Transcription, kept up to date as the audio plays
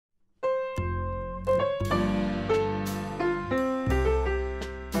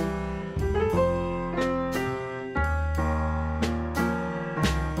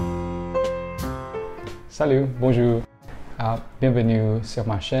Salut, bonjour, bienvenue sur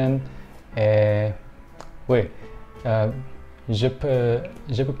ma chaîne. Et oui, je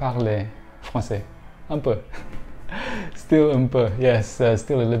peux parler français un peu. Still un peu, yes,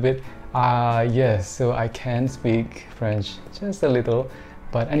 still a little bit. Yes, so I can speak French just a little.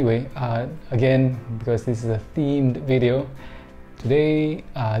 But anyway, again, because this is a themed video, today,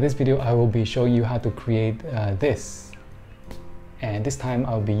 this video I will be showing you how to create this. And this time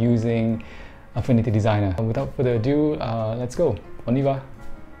I'll be using Affinity Designer. Without further ado, let's go. On y va.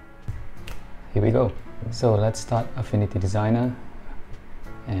 Here we go. So let's start Affinity Designer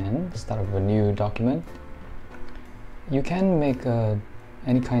and start with a new document. You can make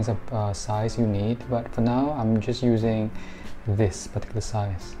any kinds of size you need, but for now I'm just using this particular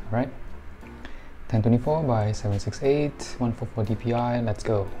size, right? 1024 by 768, 144 dpi. Let's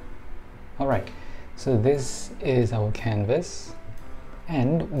go. All right. So this is our canvas.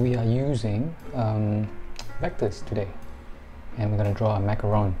 And we are using vectors today, and we're going to draw a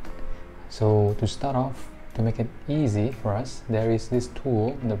macaron. So to start off, to make it easy for us, there is this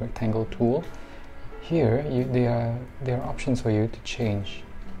tool, the rectangle tool. Here there are options for you to change,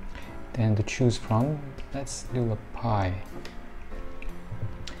 then to choose from. Let's do a pie.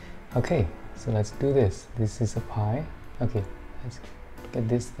 Okay, so let's do this. This is a pie. Okay, let's get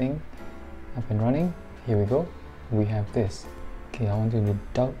this thing up and running. Here we go. We have this. Okay, I want you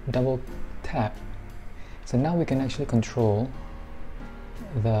to double tap. So now we can actually control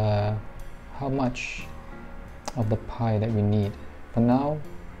how much of the pie that we need. For now,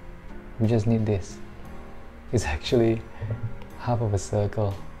 we just need this. It's actually half of a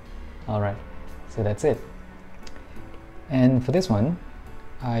circle. Alright, so that's it. And for this one,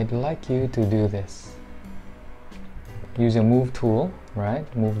 I'd like you to do this. Use your move tool, right?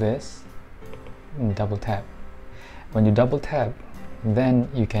 Move this and double tap. When you double tap, then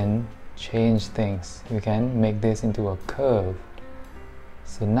you can change things. You can make this into a curve.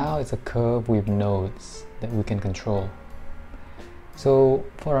 So now it's a curve with nodes that we can control. So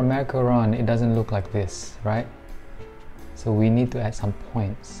for a macaron, it doesn't look like this, right? So we need to add some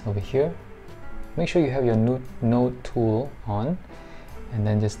points over here. Make sure you have your node tool on, and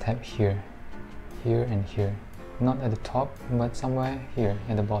then just tap here, here and here. Not at the top, but somewhere here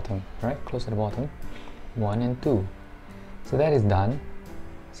at the bottom, right? Close to the bottom. 1 and 2. So that is done.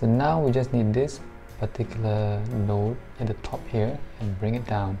 So now we just need this particular node at the top here and bring it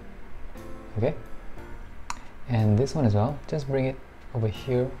down. Okay? And this one as well, just bring it over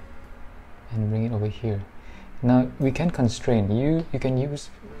here and bring it over here. Now we can constrain. You can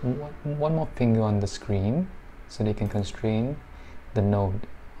use one more finger on the screen so they can constrain the node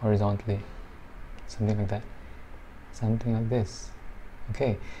horizontally. Something like that. Something like this.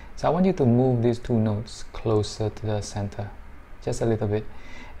 Okay, so I want you to move these two nodes closer to the center, just a little bit.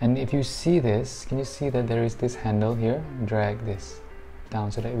 And if you see this, can you see that there is this handle here? Drag this down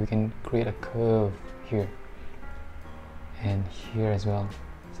so that we can create a curve here and here as well.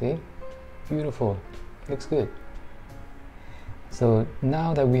 See? Beautiful. Looks good. So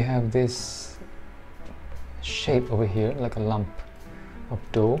now that we have this shape over here, like a lump of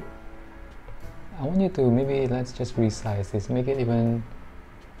dough, I want you to maybe, let's just resize this, make it even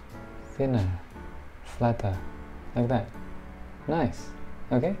thinner, flatter, like that. Nice.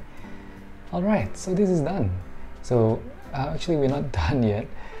 Okay. All right, so this is done. So actually we're not done yet.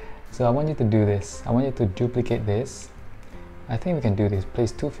 So I want you to do this. I want you to duplicate this. I think we can do this.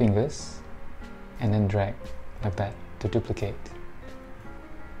 Place 2 fingers and then drag like that to duplicate.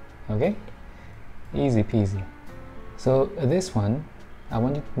 Okay. Easy peasy. So this one, I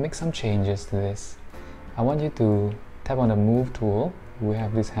want you to make some changes to this. I want you to tap on the move tool. We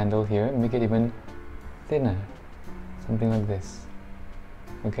have this handle here, make it even thinner, something like this.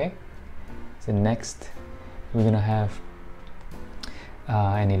 Okay, so next we're gonna have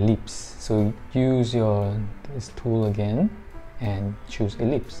an ellipse. So use this tool again and choose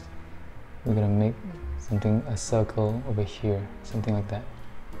ellipse. We're gonna make a circle over here, something like that.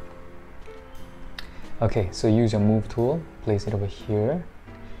 Okay, so use your move tool, place it over here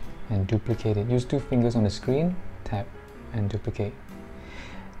and duplicate it. Use 2 fingers on the screen, tap and duplicate.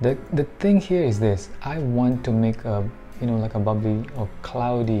 The thing here is this. I want to make a, like a bubbly or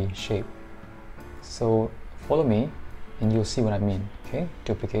cloudy shape. So follow me and you'll see what I mean. Okay,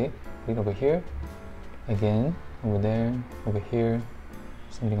 duplicate, put it over here, again, over there, over here,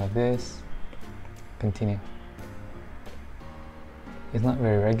 something like this. Continue. It's not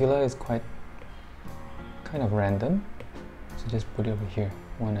very regular, it's quite kind of random. So just put it over here.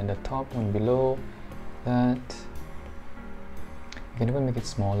 One at the top, one below that. You can even make it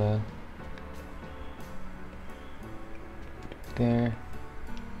smaller. There,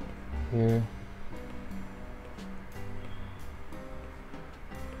 here,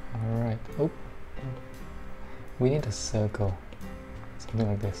 Oh, we need a circle, something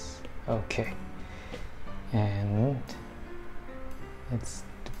like this. Okay, and let's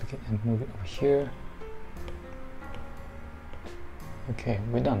duplicate and move it over here. Okay,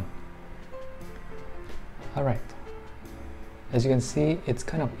 we're done. Alright, as you can see, it's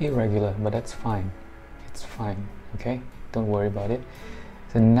kind of irregular, but that's fine. It's fine, okay? Don't worry about it.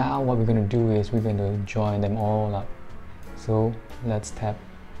 So now what we're going to do is we're going to join them all up. So let's tap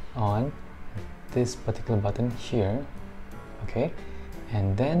on this particular button here, okay?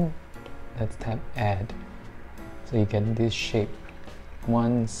 And then let's tap add. So you get this shape,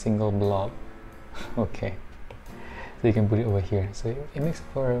 one single blob, okay? So you can put it over here. So it makes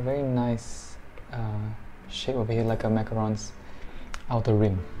for a very nice shape over here, like a macaron's outer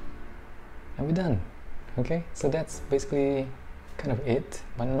rim. And we're done. Okay, so that's basically kind of it,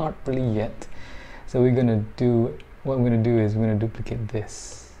 but not really yet. So we're gonna do, what we're gonna do is we're gonna duplicate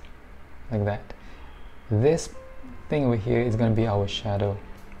this, like that. This thing over here is gonna be our shadow.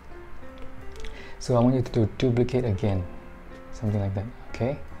 So I want you to do duplicate again, something like that,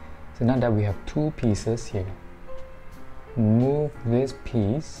 okay? So now that we have two pieces here, move this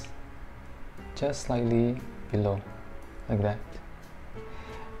piece just slightly below, like that,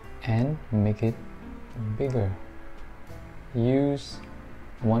 and make it bigger. Use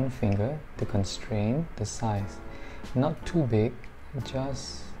one finger to constrain the size, not too big,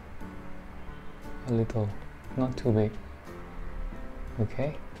 just a little, not too big,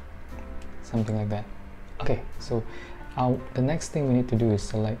 okay, something like that. Okay, so the next thing we need to do is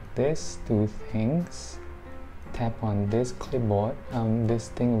select these two things, tap on this clipboard, this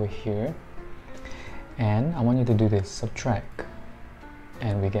thing over here, and I want you to do this, subtract,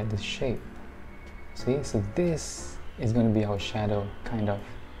 and we get this shape. See, so this is going to be our shadow, kind of,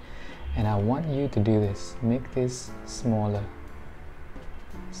 and I want you to do this, make this smaller,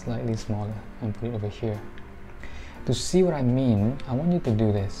 slightly smaller, and put it over here. To see what I mean, I want you to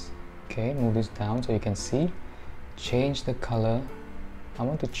do this, okay, move this down so you can see, change the color. I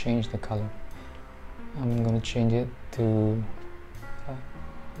want to change the color. I'm going to change it to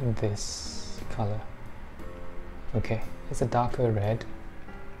this color. Okay, it's a darker red,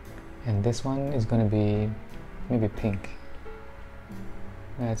 and this one is going to be maybe pink.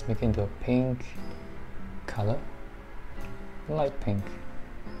 Let's make it into a pink color, light pink,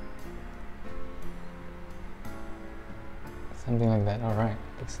 something like that. All right,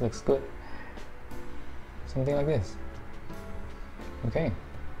 this looks good. Something like this. Okay,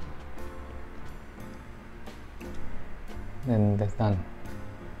 then that's done.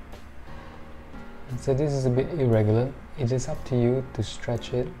 So this is a bit irregular. It is up to you to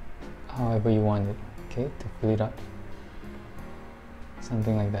stretch it however you want it, okay, to fill it up,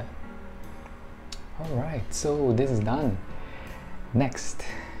 something like that. Alright, so this is done. Next,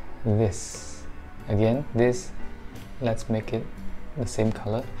 this. Again, this, let's make it the same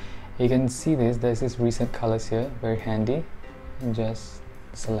color. You can see this, there's this recent colors here, very handy, and just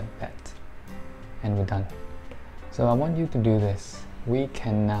select that, and we're done. So I want you to do this. We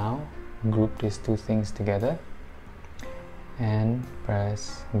can now group these two things together and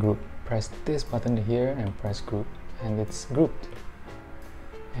press group. Press this button here and press group, and it's grouped.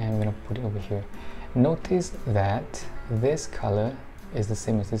 And I'm gonna put it over here. Notice that this color is the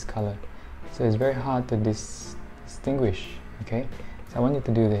same as this color, so it's very hard to distinguish. Okay, so I want you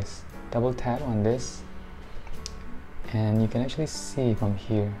to do this. Double tap on this, and you can actually see from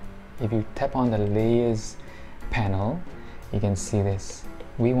here. If you tap on the layers panel, you can see this.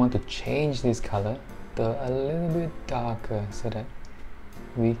 We want to change this color to a little bit darker so that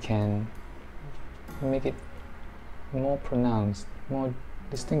we can make it more pronounced, more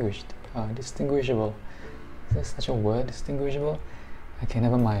distinguished, distinguishable. Is there such a word, distinguishable? Okay,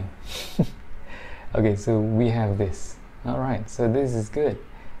 never mind. Okay, so we have this. Alright, so this is good.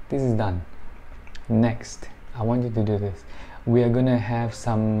 This is done. Next, I want you to do this. We are gonna have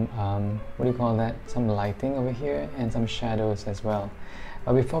some, what do you call that? Some lighting over here and some shadows as well.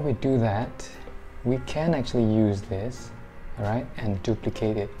 But before we do that, we can actually use this, alright, and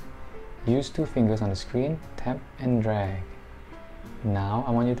duplicate it. Use two fingers on the screen, tap and drag. Now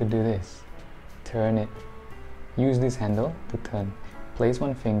I want you to do this. Turn it. Use this handle to turn. Place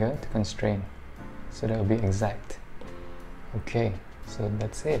one finger to constrain, so that will be exact. Okay, so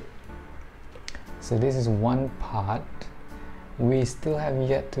that's it. So this is one part. We still have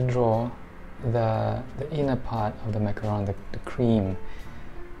yet to draw the inner part of the macaron, the cream.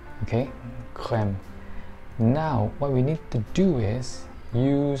 Okay, creme. Now what we need to do is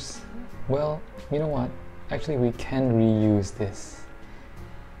use, well, you know what, actually we can reuse this.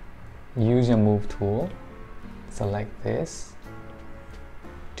 Use your move tool, select this,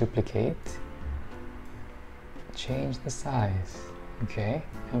 duplicate, change the size, okay,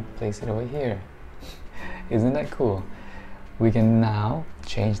 and place it over here. Isn't that cool? We can now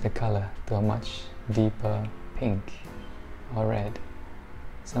change the color to a much deeper pink or red,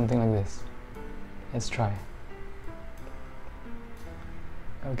 something like this. Let's try.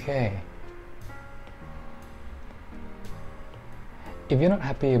 Okay. If you're not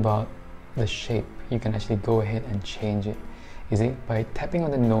happy about the shape, you can actually go ahead and change it. You see, by tapping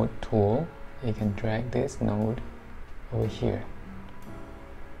on the node tool, you can drag this node over here,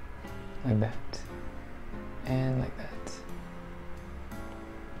 like that, and like that.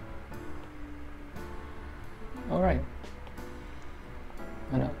 Alright,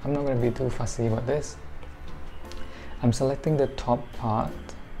 I'm not going to be too fussy about this. I'm selecting the top part,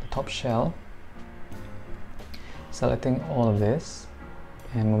 the top shell, selecting all of this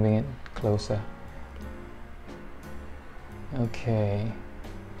and moving it closer. Okay,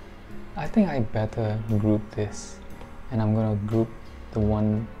 I think I better group this, and I'm going to group the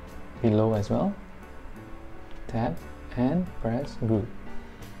one below as well. Tap and press group.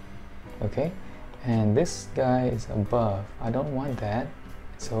 Okay, and this guy is above. I don't want that,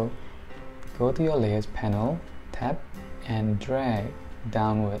 so go to your layers panel, tap and drag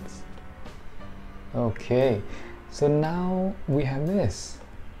downwards. Okay, so now we have this.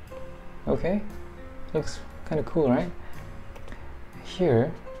 Okay, looks kind of cool, right?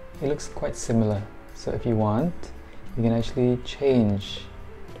 Here it looks quite similar, so if you want, you can actually change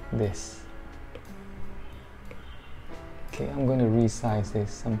this. Okay, I'm going to resize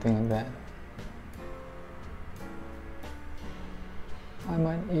this, something like that. I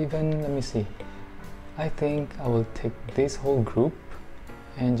might even, let me see, I think I will take this whole group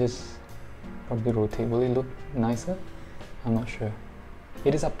and just probably rotate. Will it look nicer? I'm not sure.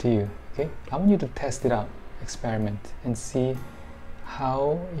 It is up to you, okay? I want you to test it out, experiment, and see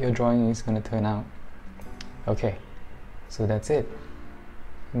how your drawing is going to turn out. Okay, so that's it.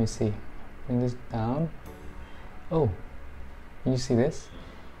 Let me see, bring this down. Oh, you see this?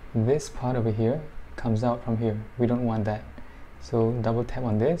 This part over here comes out from here. We don't want that. So double tap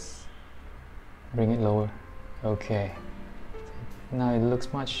on this, bring it lower. Okay, now it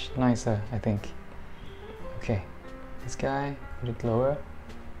looks much nicer, I think. Okay, this guy, put it lower.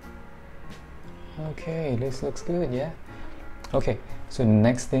 Okay, this looks good, yeah? Okay, so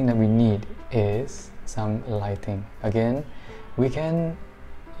next thing that we need is some lighting. Again, we can,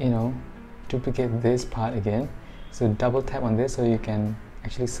 duplicate this part again. So double tap on this so you can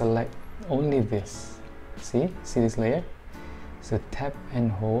actually select only this. See this layer? So tap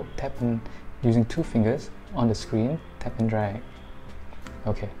and hold, tap and using two fingers on the screen, tap and drag.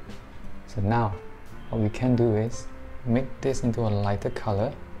 Okay, so now what we can do is make this into a lighter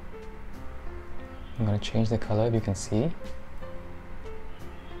color. I'm going to change the color, if you can see.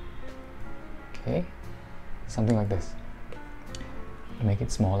 Okay, something like this. Make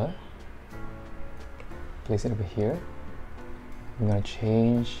it smaller. Place it over here. I'm going to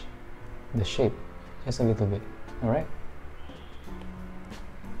change the shape just a little bit. Alright?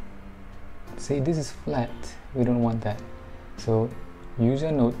 See, this is flat. We don't want that. So use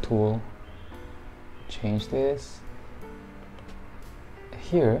your node tool. Change this.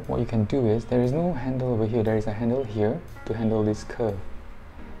 Here, what you can do is, there is no handle over here. There is a handle here to handle this curve.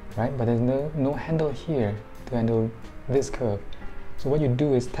 Right? But there's no handle here to handle this curve. So what you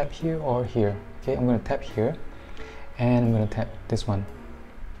do is tap here or here. Okay, I'm going to tap here and I'm going to tap this one.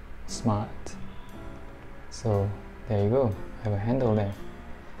 Smart. So there you go. I have a handle there.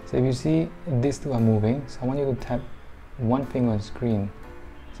 So if you see these two are moving, so I want you to tap one finger on the screen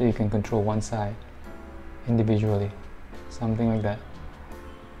so you can control one side individually. Something like that.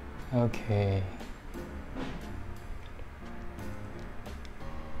 Okay.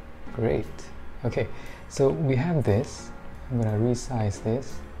 Great. Okay, so we have this. I'm going to resize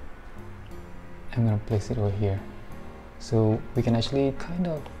this. I'm going to place it over here. So we can actually kind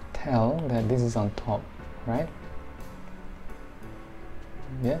of tell that this is on top, right?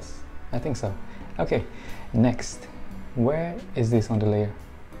 Yes, I think so. Okay, next, where is this on the layer?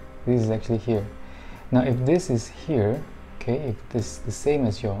 This is actually here. Now if this is here, okay, if this is the same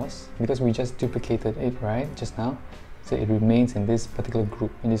as yours, because we just duplicated it, right, just now, so it remains in this particular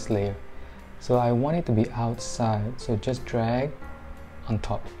group, in this layer. So I want it to be outside, so just drag on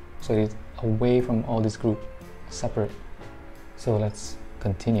top, so it's away from all this group, separate. So let's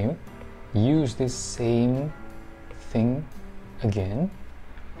continue. Use this same thing again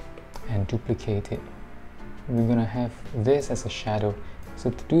and duplicate it. We're gonna have this as a shadow. So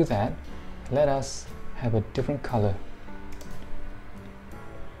to do that, let us have a different color.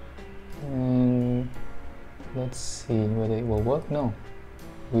 And let's see whether it will work. No,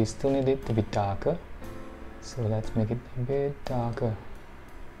 we still need it to be darker, so let's make it a bit darker,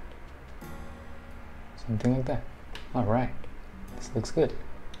 something like that. All right, this looks good.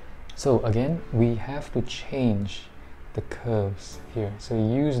 So again, we have to change the curves here, so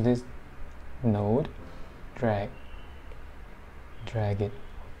use this node, drag it,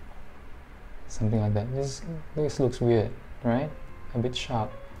 something like that. This looks weird, right? A bit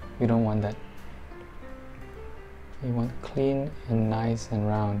sharp. We don't want that. You want clean and nice and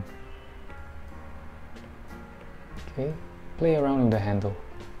round. Okay, play around with the handle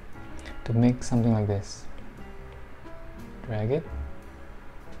to make something like this. Drag it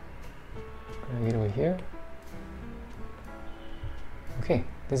over here. Okay,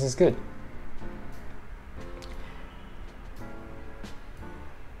 this is good.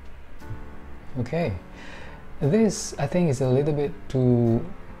 Okay, this I think is a little bit too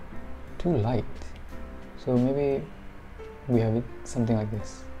light, so maybe we have it something like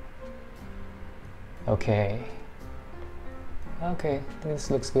this. Okay,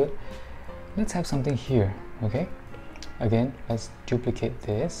 this looks good. Let's have something here. Okay, again, let's duplicate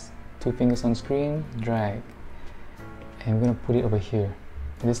this. 2 fingers on screen, drag, and we're gonna put it over here.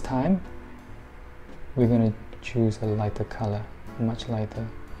 This time we're gonna choose a lighter color, much lighter,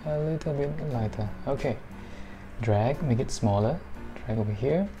 a little bit lighter. Okay, drag, make it smaller, drag over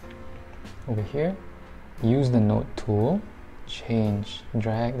here, use the node tool, change,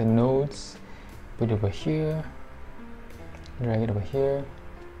 drag the nodes, put it over here, drag it over here,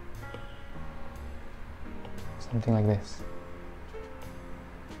 something like this.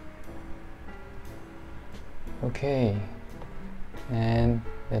 Okay, and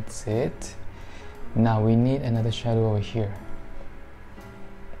that's it. Now we need another shadow over here.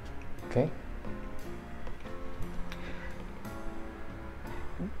 Okay,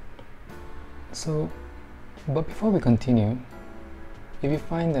 so but before we continue, if you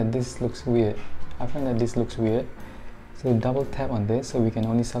find that this looks weird, I find that this looks weird, so double tap on this so we can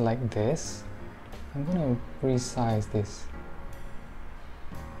only select this. I'm gonna resize this.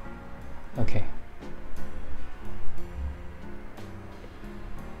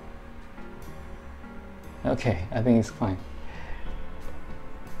 Okay, I think it's fine.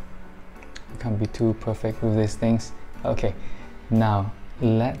 Can't be too perfect with these things. Okay, now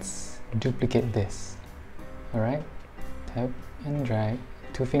let's duplicate this. All right, tap and drag,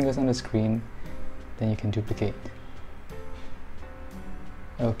 2 fingers on the screen, then you can duplicate.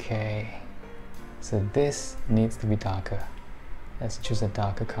 Okay, so this needs to be darker. Let's choose a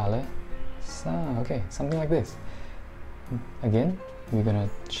darker color. So, okay, something like this. Again, we're gonna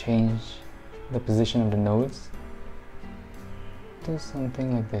change the position of the nodes to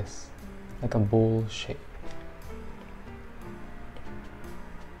something like this, like a bowl shape.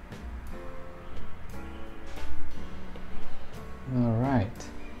 All right,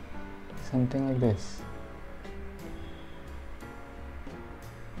 something like this.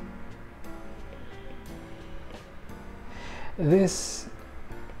 This,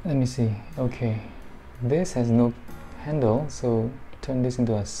 let me see. Okay, this has no handle, so turn this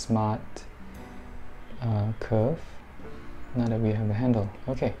into a smart curve now that we have the handle.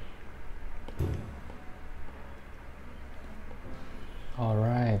 Okay.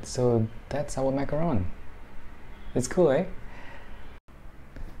 Alright, so that's our macaron. It's cool, eh?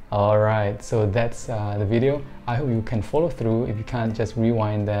 Alright, so that's the video. I hope you can follow through. If you can't, just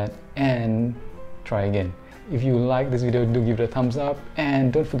rewind that and try again. If you like this video, do give it a thumbs up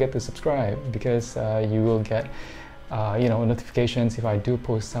and don't forget to subscribe, because you will get notifications if I do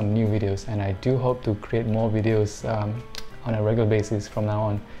post some new videos, and I do hope to create more videos on a regular basis from now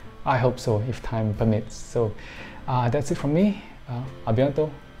on. I hope so, if time permits. So that's it from me. A bientôt.